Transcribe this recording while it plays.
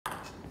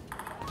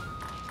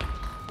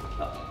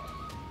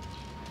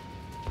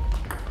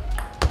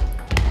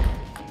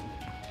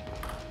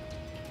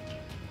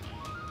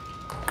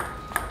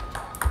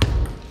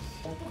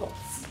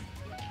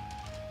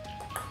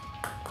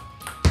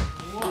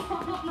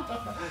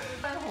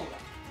の方が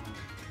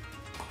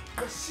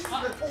お、すごい。今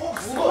の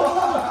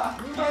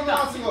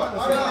はすごい。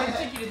あれめっ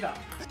ちゃ切れた。は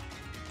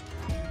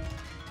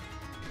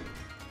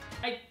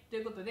い、と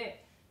いうこと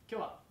で今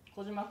日は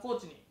小島コー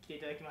チに来てい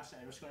ただきました。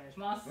よろしくお願いし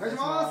ます。お願いし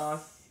ま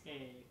す。今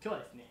日は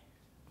ですね、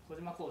小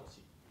島コー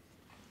チ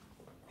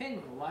ペン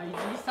の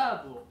YG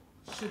サーブを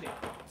主で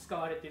使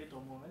われていると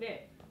思うの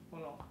で、こ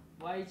の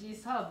YG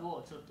サーブ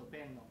をちょっと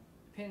ペ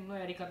ンの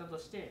やり方と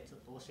してちょっ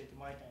と教えて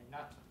もらいたいな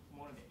と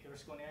思うので、よろ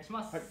しくお願いし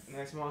ます。はい、お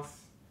願いしま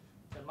す。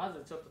じゃあま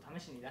ずちょっと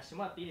試しに出して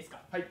もらっていいです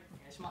か。はい、お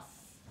願いしま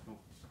す。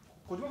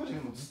小島コーチ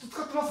もずっと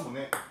使ってますもん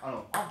ね。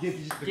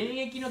現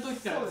役の時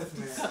からず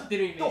っと使って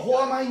るイメージ。フ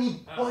ォア前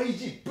に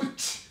YG ブッ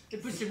チで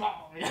プッシュボ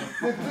ーンみたいな。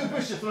プ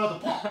ッシュその後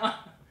ポン。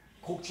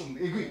こうちょっと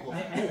えぐいこう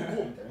みたいな。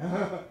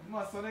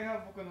まあそれ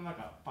が僕のなん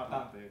かパタ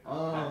ーンというかだっ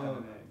た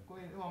ので、こう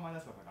いうのを思い出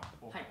すことが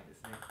多かったで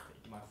すね。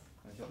いきます。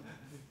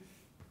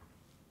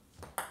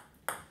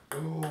お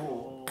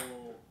お。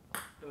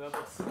でもやっ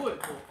ぱすごいこ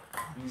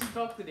う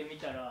近くで見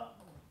たら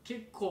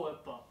結構や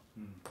っぱ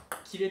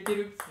切れて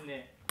るっす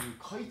ね。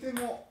回転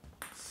も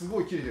す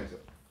ごい切れてるんですよ。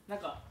なん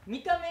か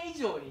見た目以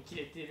上に切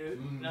れてる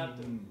な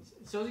と。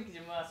正直自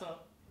分はその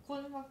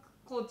小島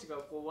コーチが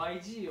こう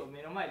YG を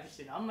目の前でし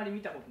てるのあんまり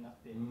見たことなく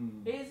て、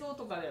映像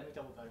とかでは見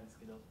たことあるんです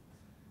けど、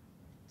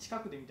近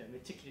くで見たらめ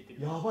っちゃ切れて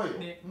る。やばいよ。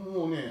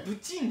もうね。ブ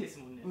チンです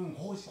もんね。フ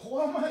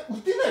ォア前打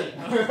てないよ。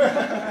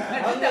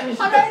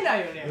払えな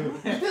いよね。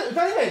打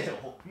たれないでし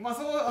ょ。まあ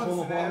そうで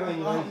す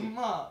ね。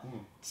まあ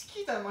チ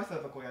キータのマスタ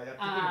ーとこうやってくる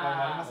場合も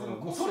ありますけ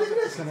ど、それぐ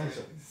らいしかないでし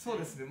ょ。そう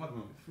ですね。まあ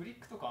フリ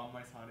ックとかあんま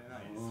りされな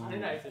いです。され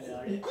ないですね。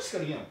あれ。置くしか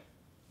できない。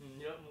い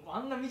やもう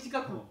あんな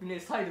短くね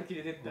サイド切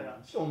れてったら。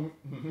しかも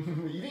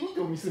入れに行って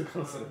もミスる可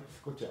能性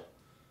こっちは。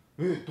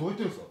どうやってるん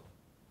ですか。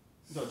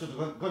じゃあちょっと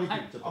ガリ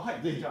ックちょっとは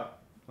いぜひじゃあ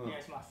お願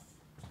いします。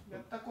や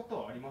ったこと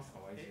はありますか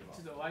YG は。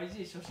ちょっと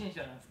YG 初心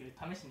者なんですけど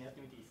試しにやっ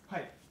てみていいですか。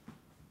はい。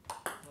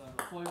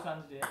こういう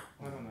感じで。な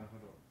るほ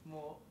ど。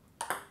も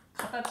う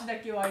形だ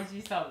け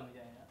YG サーブみ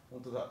たいな。本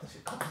当だ、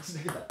確かに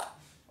形だけだ。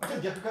じゃ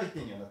あ逆回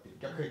転にはなってる。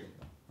逆回転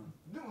だ。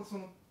でもそ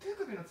の手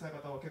首の使い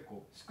方は結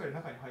構しっかり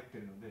中に入って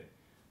るので、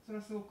それ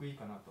はすごくいい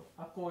かなと。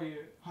こうい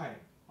う。はい。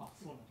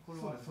そうなんこ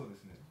れはそうで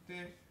すね。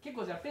で結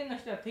構じゃあペンの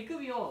人は手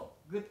首を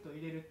グッと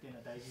入れるっていうの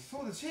は大事。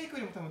そうです。シェイク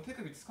よりも多分手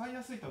首使い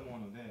やすいと思う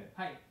ので、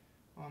はい。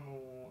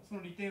そ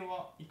の利点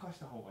は生かし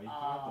た方がいいか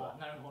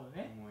なと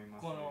思いま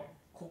すね。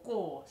こ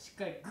こをしっ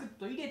かりグッ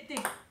と入れて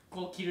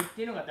こう切るっ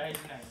ていうのが大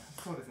事なんや。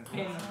そうですね。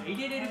ペンの人入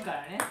れれるか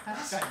らね。確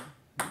か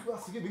に。うわ、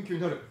すげえ勉強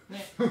になる。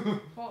ね。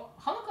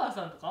浜川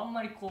さんとかあん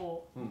まり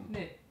こう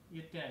ね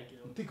言ってないけ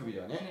ど。手首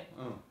だね。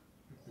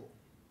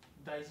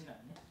大事な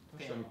んね。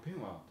確かにペ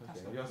ンは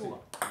確かにやりやすい。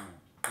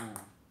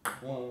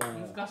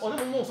難しい。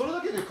でももうそれ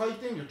だけで回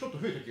転量ちょっと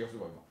増えた気がす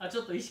るわ今。ち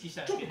ょっと意識し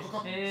ただけ。ちょっとさ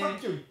っ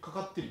きよりか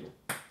かってるよ。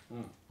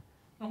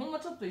ほんま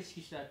ちょっと意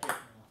識しただけ。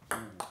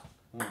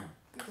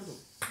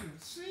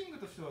スイング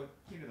としては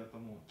綺麗だと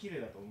思う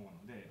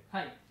ので、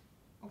はい。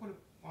これ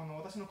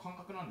私の感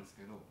覚なんです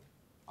けど、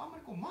あんま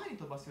りこう前に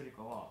飛ばすより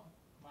かは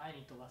前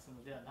に飛ばす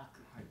のではなく、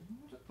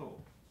もうちょっ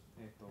と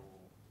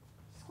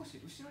少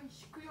し後ろに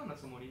引くような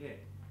つもり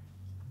で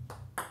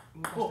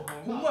動か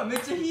した方が。ほんまめっ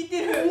ちゃ引い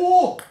てる。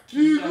おお、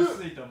引きや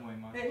すいと思い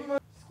ます。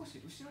少し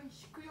後ろに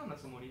引くような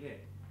つもり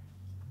で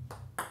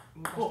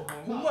動かした方が。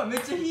ほんまめっ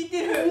ちゃ引い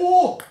てる。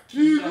おお、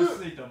引きや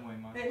すいと思い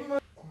ます。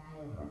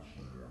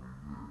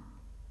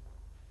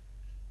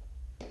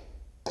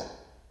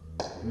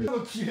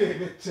綺麗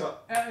めっちゃ。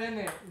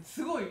ね、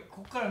すごい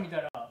こっから見た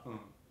ら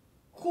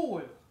こう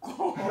よ。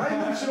こう。だい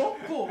ぶ後ろ？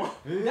こ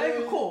う。だい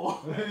ぶ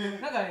こう。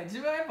なんかね、自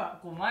分はやっぱ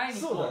こう前に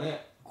こう。そうだ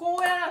ね。こ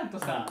うやらんと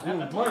さ、なん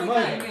か飛び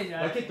たいイメージ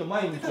ある。ラケット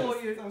前にこう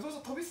いう。そうする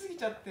と飛びすぎ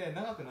ちゃって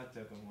長くなっち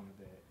ゃうと思うの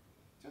で、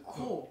ちょっ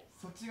と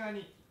そっち側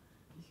に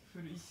振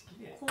る意識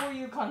で。こう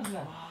いう感じな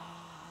の。な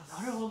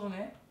るほど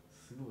ね。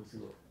すごいす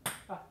ごい。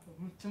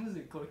めっちゃむず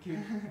いこれ急に。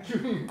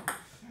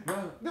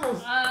でも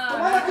飛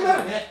ばなくな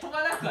るね。飛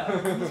ばなくな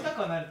る。短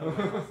くはなると思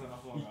いますその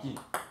方が。一気に。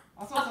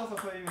そう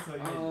いうイメージ。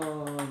な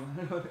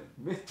るほど。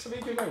めっちゃ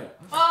勉強になるやん。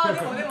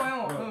でも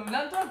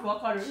なんとなくわ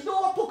かる。軌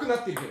道はっぽくな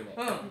ってるけどね。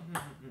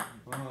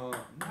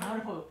な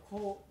るほど。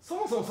こうそ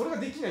もそもそれが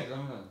できないとダ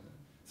メなんですよ。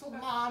そう、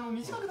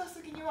短く出す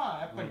ときには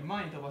やっぱり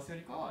前に飛ばすよ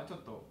りかはちょ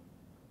っと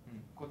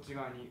こっち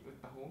側に打っ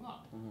た方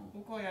が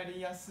僕はやり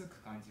やす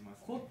く感じま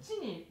す。こっち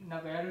にな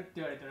んかやるって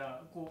言われた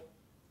らこ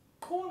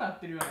うなっ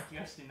てるような気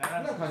がしてな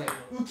らない。なんかね、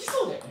浮き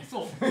そうだよね。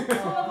そう。そんな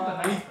こと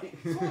ない。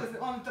そうですね。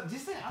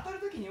実際に当た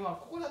るときには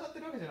ここで当たって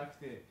るわけじゃなく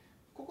て、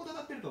ここで当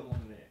たってると思う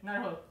ので。な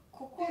るほど。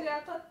ここで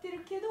当たって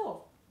るけ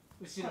ど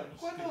後ろに。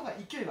こうやった方が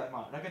勢いが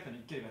ラケット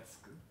に勢いがつ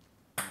く。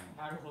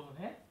なるほど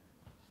ね。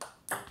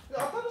当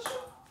たる瞬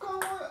間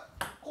は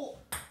こ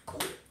う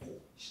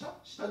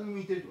下に向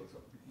いてるってこ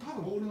とですか。多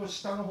分ボールの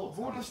下の方。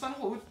ボールの下の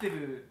方打って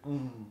る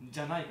ん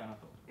じゃないかな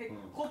と。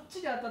こっ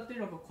ちで当たって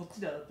るのかこっ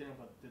ちで当たってるの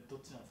かってど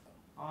っちなんですか。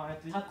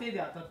縦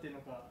で当たってる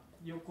のか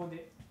横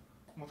で。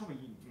もう多分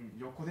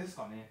横です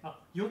かね。ほ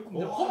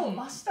ぼ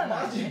真下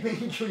なんマジ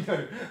勉強にな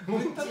る。めっ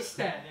ちゃ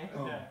下やね。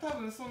多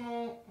分そ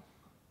の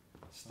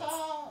下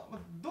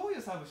どういう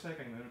いうサーブしたい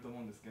かにもよると思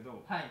うんですけ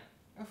ど、はい、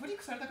フリッ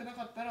クされたくな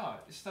かった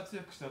ら下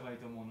強くした方がいい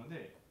と思うの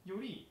で、よ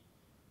り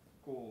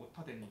こう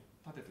縦と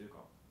いうか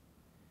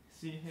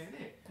水平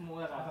でも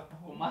うだから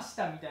こう真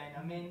下みたい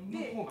な面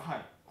で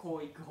こ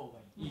ういく方が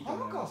いい。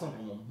浜川さん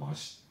も真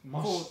下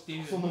こうって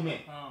いうその面、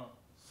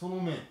その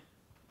面。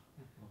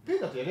ペン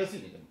だとやりやす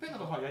いね。ペンだ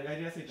とや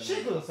りやすいと思う。シ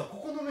ェイクだとさ、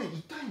ここの面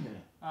痛いんだよ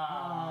ね。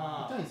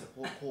痛いんですよ。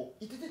こ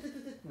う、いててて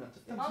ててってなっち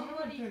ゃって。あんま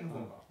り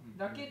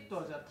ラケット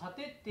はじゃあ立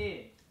て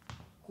て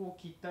こ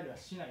う切ったりは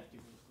しないってい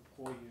う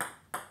ことです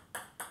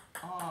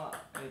か？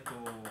こう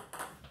い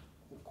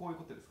う。こういう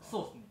ことですか？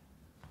そう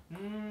で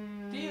すね。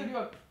っていうより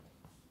は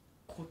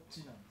こっ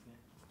ちなんですね。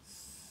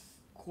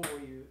こう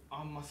いう。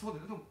まあそうで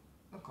す。でも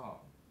なんか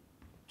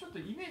ちょっと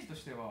イメージと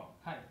しては、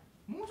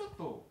もうちょっ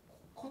と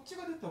こっち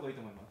が出た方がいい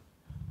と思います。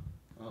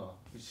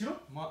後ろ？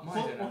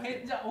前じゃなく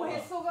て。じゃあおへ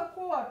そが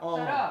こうあっ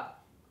たら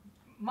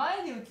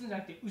前で打つんじゃ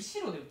なくて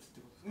後ろで打つっ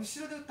てことです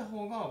か？後ろで打った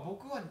方が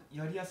僕は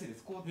やりやすいで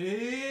す。こう。こう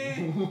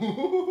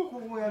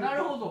やる。な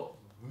るほど。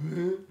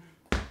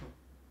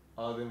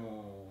で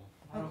も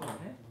なるほど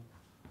ね。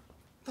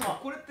ただ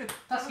これって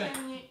確か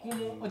にこ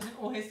の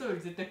おへそより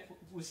絶対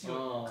後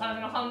ろ、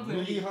体の半分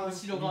より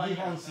後ろ側に、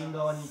右半身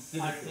側に行って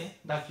る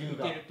打球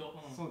が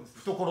そうです。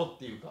懐っ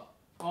ていうか。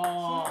ほ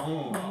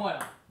んまや。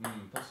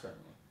確かにね。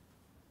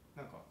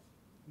なんか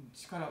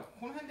力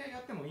この辺でや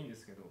ってもいいんで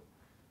すけど、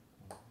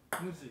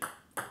むずい。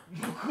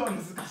僕は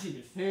難しい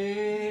です。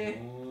へ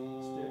え。ちょ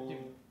っとやってみ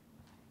る。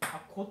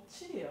こっ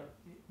ちでや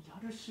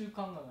る習慣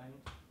がない。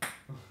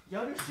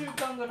やる習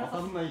慣がな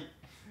さすぎる。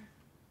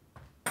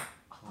当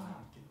たら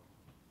んけど。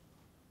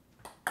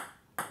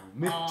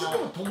めっちゃで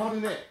も止ま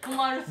るね。止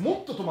まる。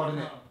もっと止まる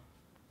ね。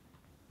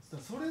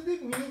それで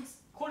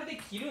これで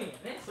切るんやね。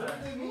それ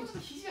でもうちょっと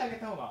肘上げ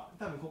た方が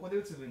多分ここで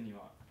打つ分に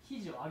は。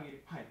肘を上げ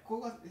る。はい。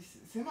ここが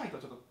狭いと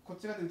ちょっとこっ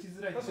ち側で打ち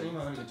づらい。確かに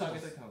今ちょっと上げ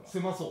といた方が。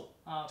狭そ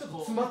う。ちょっと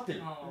詰まって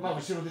る。後ろ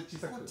で小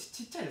さく。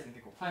ちっちゃいですね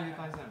結構。こういう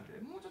感じなの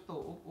で、もうちょっと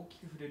大き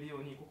く触れるよ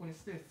うにここに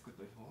スペース作っ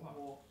といた方が。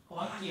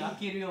脇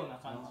開けるよう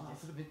な感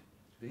じで。それ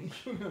勉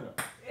強になるな。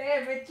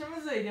めっちゃむ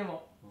ずいで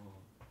も。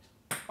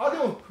で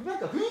もなん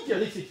か雰囲気が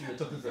できてきてる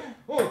ちょっとずつ。雰囲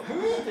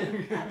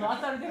気当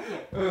たるだ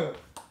け。で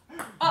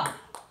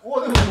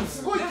も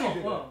すごい切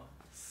れてる。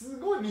す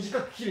ごい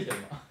短く切れてる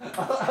な。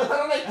当た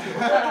らないっていう。当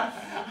たらない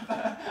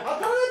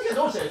時は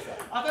どうしたらいいですか？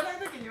当たらない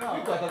時には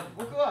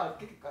僕は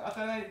結構当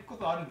たらないこ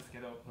とはあるんですけ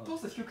ど、ト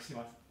ス低くし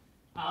ます。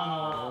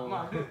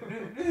まあル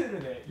ー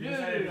ルで許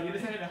される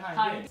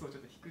範囲で、そうちょ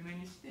っと低め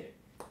にして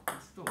打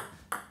つと、ち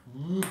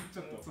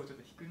ょっと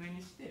低め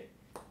にして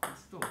打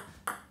つと、ち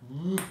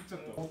ょっ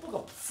と音が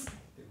プスッっ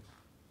て。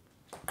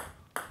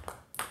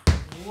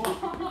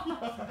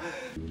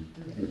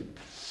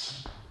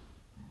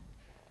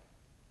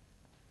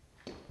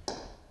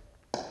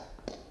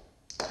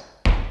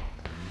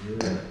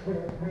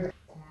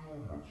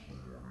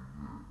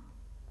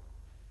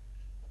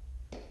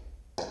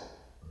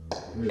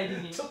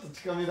ちょっと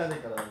近めだね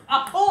から。今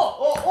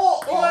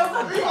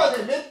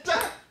ね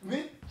め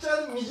っちゃ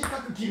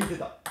短く切れて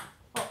た。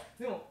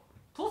でも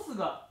トス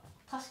が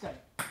確か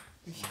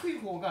に低い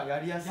方がや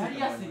りやすい。やり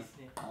やすいです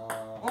ね。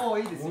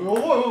いいですね。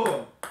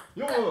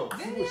全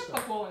然やっ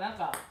ぱこうなん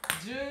か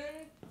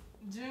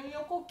順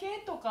横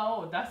系とか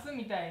を出す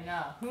みたい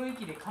な雰囲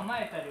気で構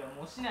えたりは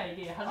もうしない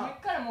で、初め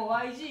からもう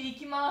YG 行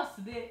きま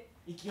すで。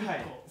は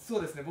い、そ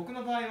うですね。僕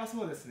の場合は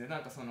そうですね。な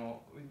んかそ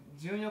の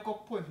順横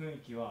っぽい雰囲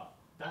気は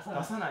出さ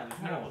ないで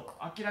すね。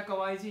明らか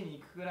YG に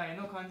行くぐらい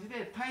の感じ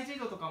で、体重移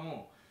動とか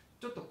も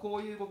ちょっとこ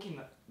ういう動きに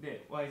なっ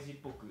て YG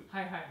っぽくい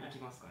き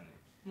ますかね。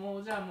も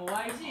うじゃあもう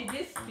YG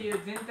ですっていう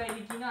全体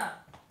的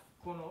な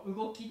この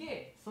動き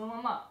でその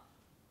まま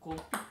こう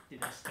ピッ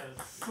て出しちゃう。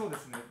そうで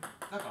すね。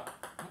なんか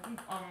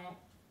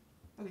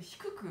低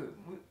く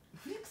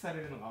フリックさ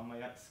れるのがあんま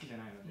り好きじゃ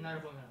ないので、なる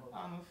ほど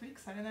フリッ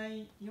クされな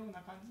いような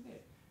感じ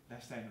で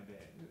出したいの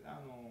で、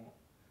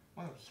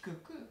低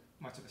く、ち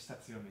ょっと下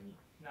強めに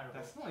出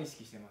すのは意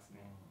識してますね。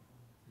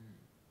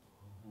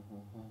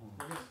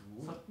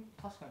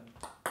確かに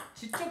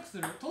ちっちゃくす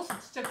る、トスちっ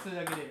ちゃくする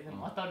だけでで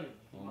も当たるよね。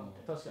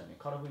確かにね、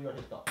空振りが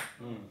減った。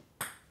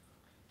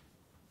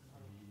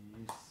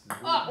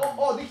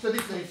で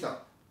きた。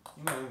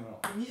今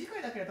短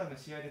いだけで多分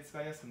試合で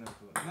使いやすくなる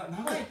と。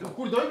長いと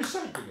これだいぶ下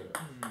入ってる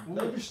けど、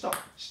だいぶ下。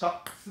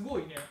すご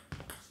いね。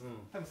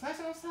多分最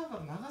初のサー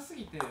ブが長す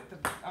ぎて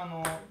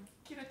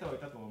切れてはい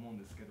たとは思うん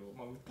ですけど、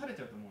打たれ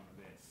ちゃうと思う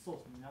ので。そう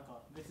ですね。なんか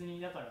別に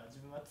だから自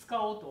分は使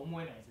おうと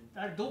思えないですね。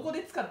あれどこ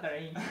で使ったら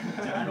いいんだ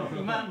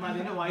今ま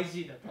での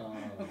YG だと。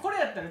これ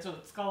やったらちょっ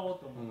と使おう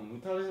と思う。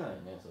打たれない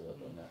ね、それだ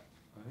とね。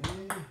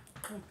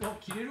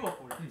切れるわ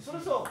これ。それ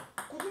さ、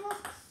小島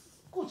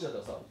コーチだった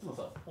らさ、いつも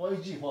さ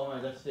YG フォア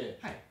前出して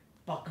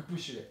バックプッ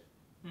シュで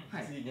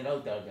次狙う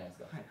ってあるじゃないで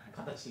すか、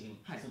形的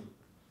に。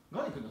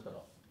ガネ君だったら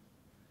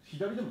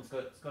左でも使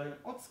える？使え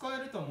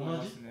ると思い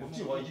ますね。こっ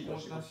ち YG 出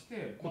し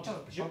て、こっち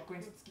バック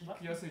につき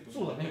やすいと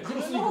思う。そうだね。ク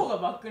ロスの方が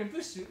バックにプ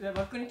ッシュ、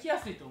バックに来や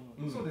すいと思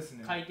う。そうです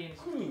ね。回転して。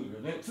くるよ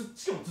ね。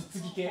しかもつっ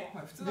つき系。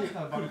普通だった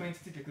らバックに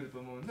つついてくると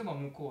思うんで、向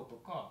こうと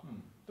か、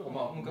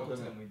もう一回こっ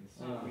ちでもいいです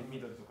し、ミ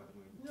ドルとかで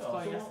もいいです。使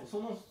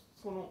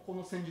こ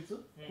の戦術、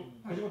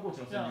小島コー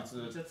チの戦術、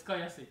めっちゃ使い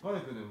やすい。ガネ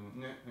君でも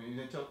ね、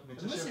めっちゃむ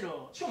し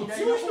ろしかも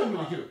強い人に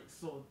もできる。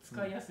そう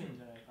使いやすいん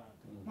じゃないかなと。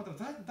まあでも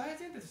大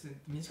前提として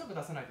短く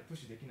出さないとプッ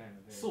シュできない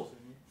ので、そうです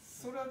よね。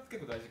それは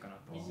結構大事かな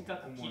と思います。短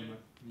く切るっ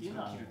ていう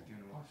のは短く切るっていう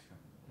のは確か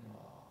に。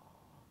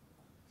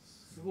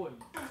すごい。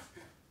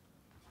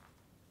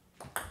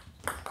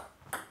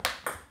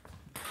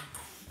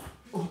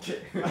オッケ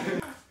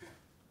ー。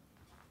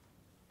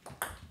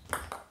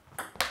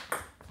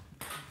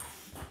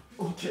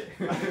オッケ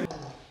ー。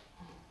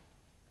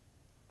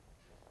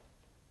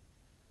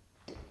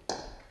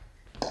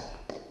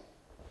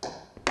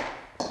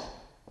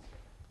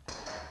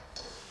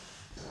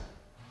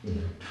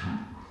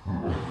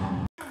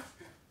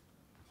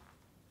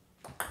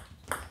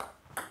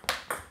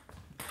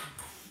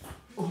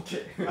オッケ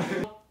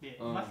ー。って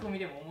巻き込み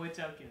でも思え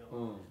ちゃうけ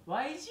ど、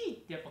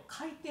YG ってやっぱ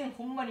回転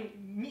ほんまに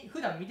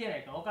普段見てな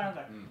いから分からんか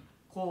ら、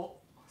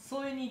こう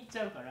添えに行っち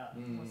ゃうから、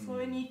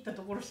添えに行った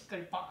ところしっか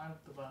りパーン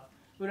とか、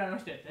裏の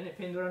人やったらね、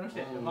ペンドラの人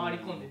やったら回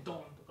り込んでドーン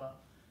とか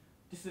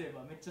ってすれ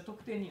ばめっちゃ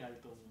得点になる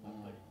と思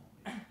う、やっ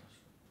ぱ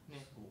り。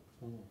ね。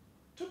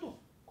ちょっと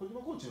小島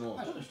コーチの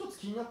ちょっと一つ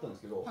気になったんで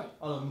すけど、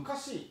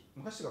昔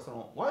がそ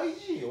の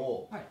YG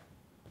を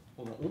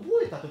この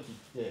覚えた時っ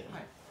て。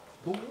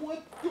どうや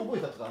って覚え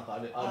たとかなんかあ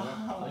り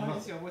ま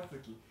す？覚えた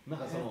時なん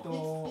かそ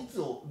のいつ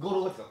を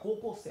頃ですか？高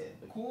校生で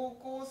す。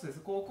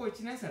高校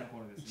1年生の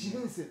頃ですね。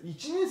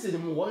1年生で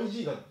もう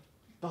YG が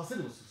出せ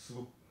るのす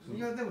ごく。い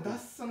やでも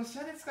その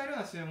試合で使えるよ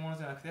うな試合もの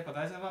じゃなくて、やっぱ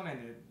大事な場面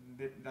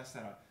で出し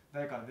たら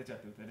誰から出ちゃっ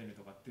て打たれる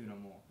とかっていうの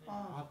も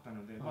あった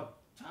ので、まあ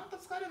ちゃんと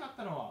使えるようになっ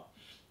たのは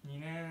2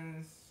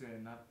年生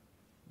になっ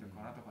て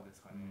からとかで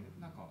すかね。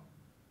なんか。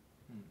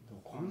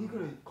高2ぐ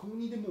らい、高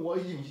2でも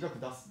YG 短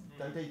く出す、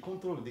大体コン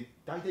トロールで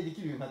大体で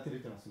きるようになってるっ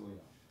ていうのはすごい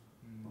な。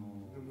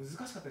難し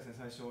かったですね、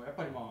最初。やっ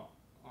ぱりま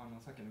あ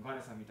さっきのガ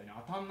ネさんみたいに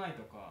当たんない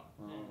とか、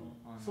長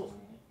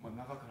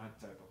くなっ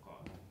ちゃうと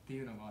かって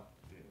いうのがあ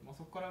って、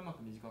そこからうま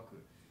く短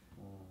く、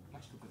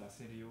低く出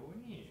せるよう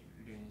に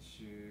練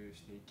習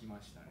していきま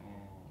した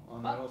ね。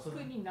バック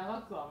に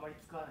長くはあまり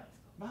使わないで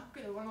すか？バック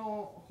フォ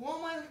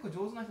ア前が結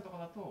構上手な人とか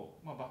だと、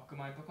バック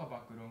前とかバ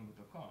ックロング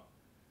とか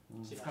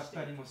使っ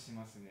たりもし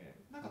ます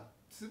ね。なんか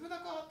粒高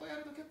とや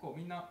ると結構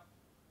みんな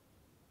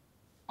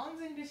安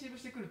全にレシーブ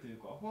してくるという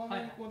か、フォア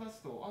前にこう出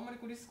すとあんまり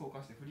リスクを冒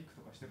してフリック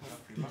とかしてこな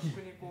くて、バック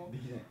にこう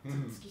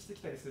突きして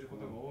きたりするこ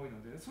とが多い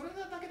ので、それ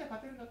だけで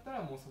勝てるんだったら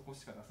もうそこ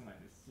しか出せな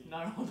いですし。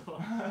なるほど。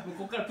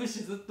ここからプッ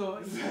シュずっ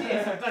といって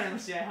そこからの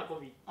試合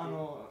運びあん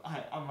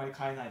まり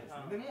変えないです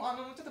ね。でも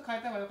ちょっと変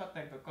えた方が良かっ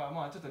たりとか、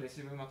ちょっとレ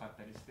シーブうまかっ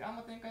たりしてあん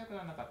ま展開良く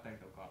ならなかったり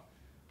とか、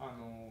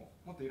も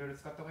っといろいろ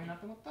使った方がいいな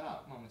と思った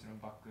ら、もちろん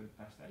バック出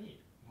した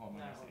りフォ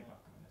ア前出したりバ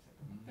ックも出したり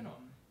とかっていうの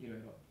をい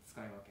ろいろ使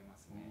い分けま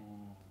すね。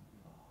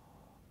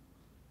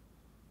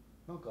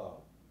なんか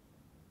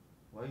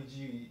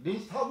YG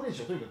サーブ練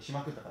習をとにかくし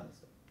まくった感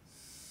じで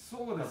すか？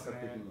そうです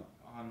ね。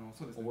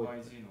そうですね。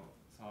YG の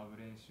サーブ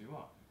練習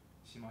は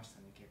しまし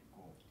たね、結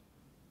構。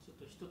ちょっ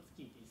と一つ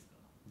聞いていいですか？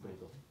どう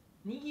ぞ。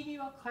握り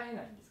は変え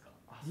ないんですか？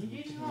握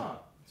り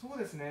はそう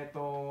ですね。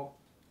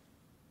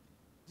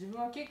自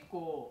分は結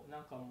構な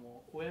んか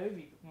もう親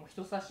指もう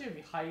人差し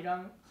指入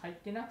っ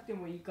てなくて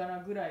もいいかな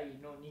ぐらい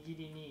の握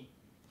りに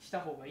した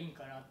方がいいん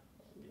かなって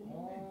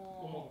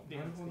思って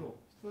るんですけど。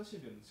人差し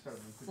指の力を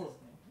抜く。そうで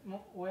すね。も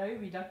う親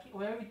指と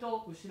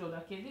後ろ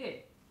だけ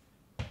で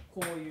こ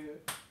ういう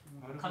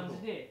感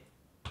じで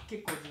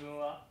結構自分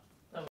は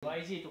多分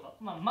YG とか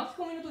巻き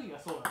込みの時は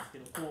そうなんで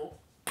すけど、こ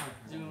う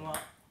自分は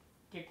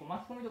結構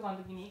巻き込みとかの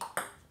時に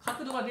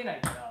角度が出な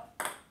いから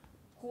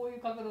こうい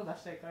う角度を出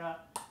したいか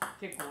ら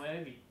結構親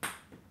指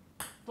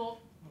と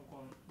もう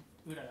こ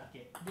の裏だ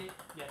けで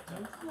やっちゃ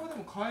う。僕はで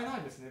も変えな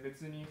いですね。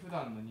別に普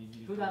段の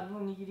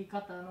握り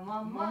方のま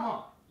ん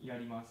まや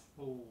ります。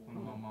こ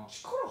のまま。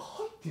力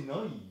入ってない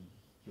よね。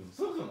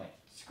そうじゃない。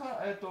力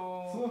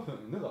そうだね。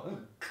なんか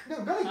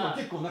ガネ君は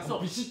結構なんか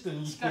ビシッと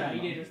握って力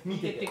入れる見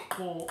てて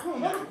こう。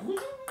なんか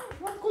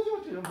個人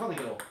って分かんない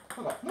けど、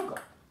なんか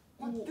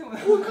こうい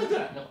う感じじゃ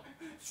ない。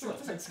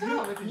確かに力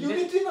は別に入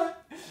れてない。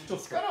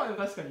力は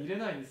確かに入れ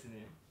ないです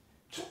ね。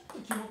ちょっと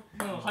気持ち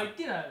入っ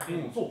てない。自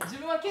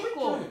分は結構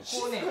こう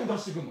ね、出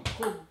してくるの。こ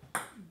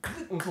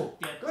うグッ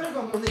てやって。ガネ君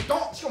はもうねし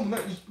かも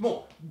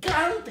もうガ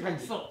ーンって感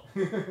じ。そう。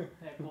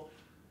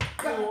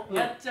こう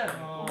やっちゃう。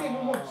で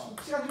もう違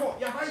うも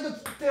うやばいの切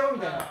ったよみ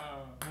たいな。なる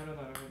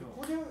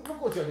ほど。小島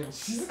コーチはでも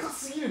静か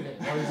すぎるんだよ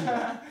ね。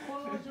こ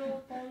の状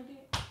態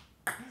で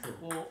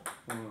こ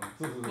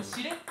う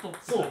しれっと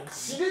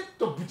しれっ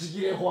とブチ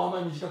切れフォ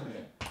ア前短く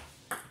ね。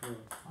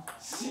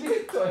しれ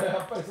っとは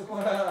やっぱりそこ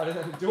はあれ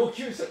だね、上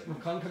級者の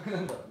感覚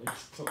なんだろうね、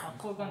きっと。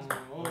こういう感じ。で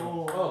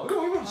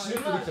も今しれ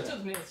っとできたね。ちょっ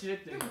とねしれっ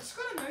と。でも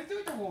力抜いてお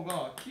いた方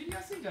が切り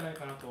やすいんじゃない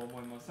かなと思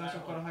います。最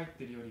初から入っ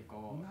てるよりか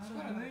は。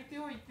力抜いて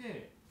おい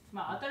て。当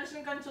たる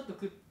瞬間にちょっと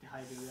クッて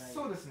入るぐらい。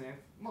そうですね。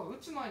打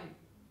つ前に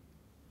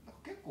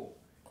結構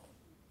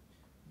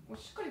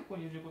しっかりここ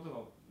に入れることが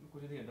個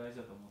人的には大事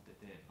だと思って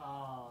て。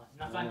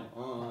中に。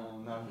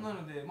な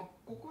ので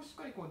ここしっ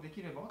かりこうで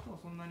きればあとは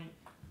そんなに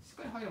しっ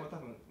かり入れば多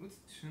分打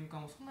つ瞬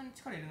間もそんなに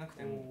力入れなく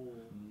ても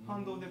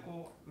反動で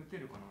こう打て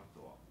るかな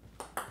とは。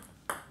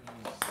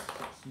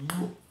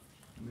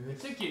めっ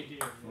ちゃ切れてる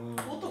よね。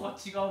音が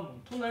違うも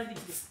ん。隣で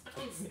来て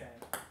みたいな。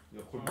い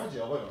やこれマジ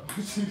やばいな。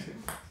小島コ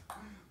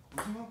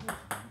ーチ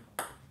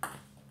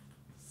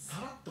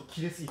さらっと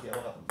切れすぎてや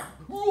ばかった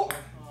もん。うわっ。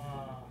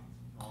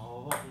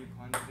っていう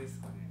感じです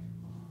かね。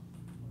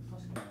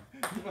確か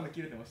に。今の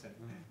切れてましたね。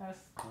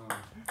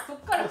そっ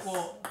から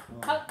こう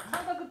感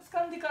覚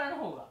掴んでからの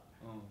方が。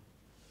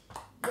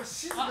いや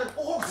静かに。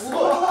おおすごい。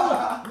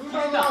2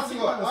番がす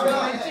ごい。あれ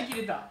めっちゃ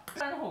切れた。か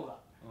らの方が。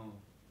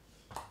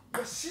い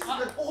や静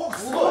かに。おお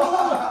すごい。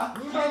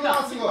2番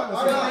がすごい。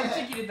あれめっ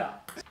ちゃ切れた。め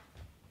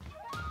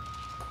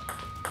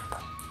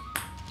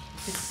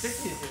っちゃ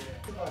切れてる。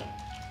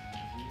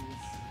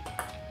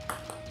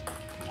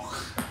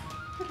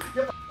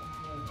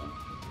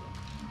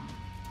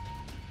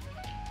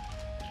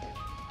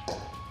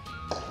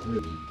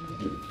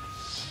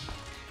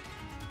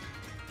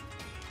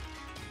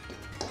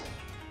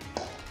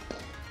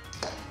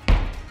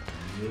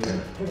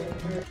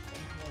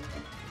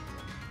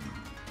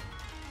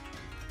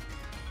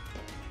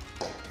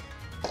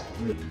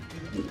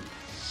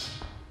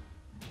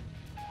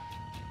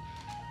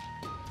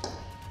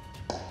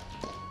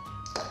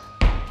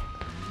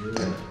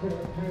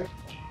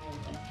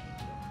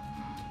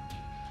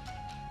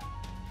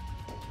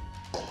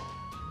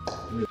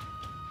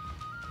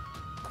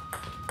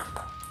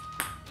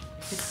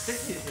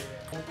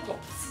音が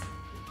プスッ。